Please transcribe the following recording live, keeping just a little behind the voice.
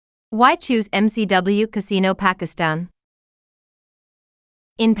Why choose MCW Casino Pakistan?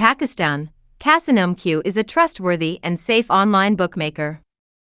 In Pakistan, Casinomcw is a trustworthy and safe online bookmaker.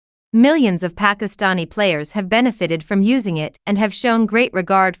 Millions of Pakistani players have benefited from using it and have shown great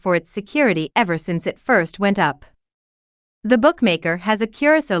regard for its security ever since it first went up. The bookmaker has a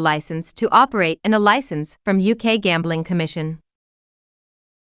Curacao license to operate and a license from UK Gambling Commission.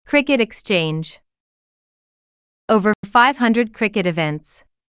 Cricket Exchange. Over 500 cricket events.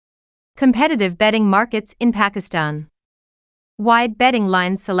 Competitive betting markets in Pakistan. Wide betting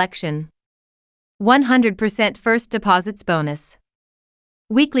line selection. 100% first deposits bonus.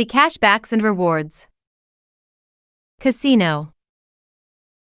 Weekly cashbacks and rewards. Casino.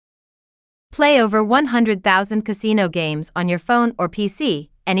 Play over 100,000 casino games on your phone or PC,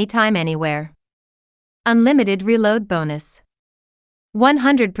 anytime, anywhere. Unlimited reload bonus.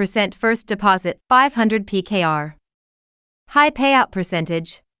 100% first deposit, 500 PKR. High payout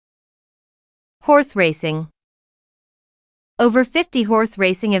percentage. Horse racing. Over 50 horse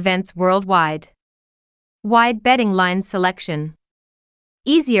racing events worldwide. Wide betting line selection.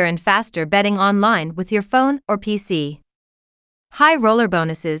 Easier and faster betting online with your phone or PC. High roller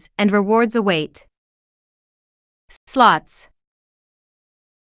bonuses and rewards await. Slots.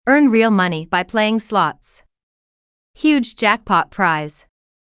 Earn real money by playing slots. Huge jackpot prize.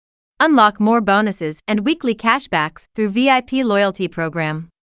 Unlock more bonuses and weekly cashbacks through VIP loyalty program.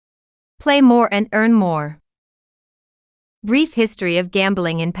 Play more and earn more. Brief history of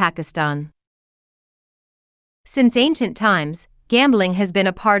gambling in Pakistan. Since ancient times, gambling has been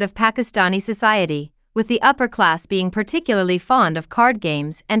a part of Pakistani society, with the upper class being particularly fond of card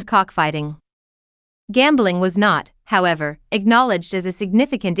games and cockfighting. Gambling was not, however, acknowledged as a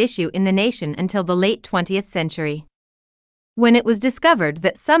significant issue in the nation until the late 20th century. When it was discovered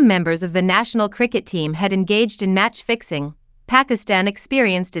that some members of the national cricket team had engaged in match fixing, Pakistan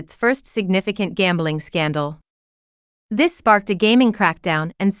experienced its first significant gambling scandal. This sparked a gaming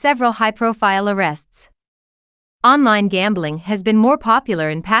crackdown and several high-profile arrests. Online gambling has been more popular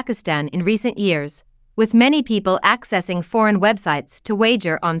in Pakistan in recent years, with many people accessing foreign websites to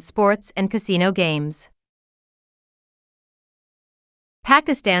wager on sports and casino games.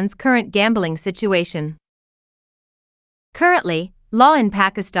 Pakistan's current gambling situation. Currently, law in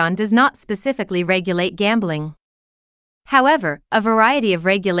Pakistan does not specifically regulate gambling. However, a variety of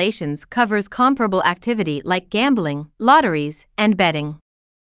regulations covers comparable activity like gambling, lotteries, and betting.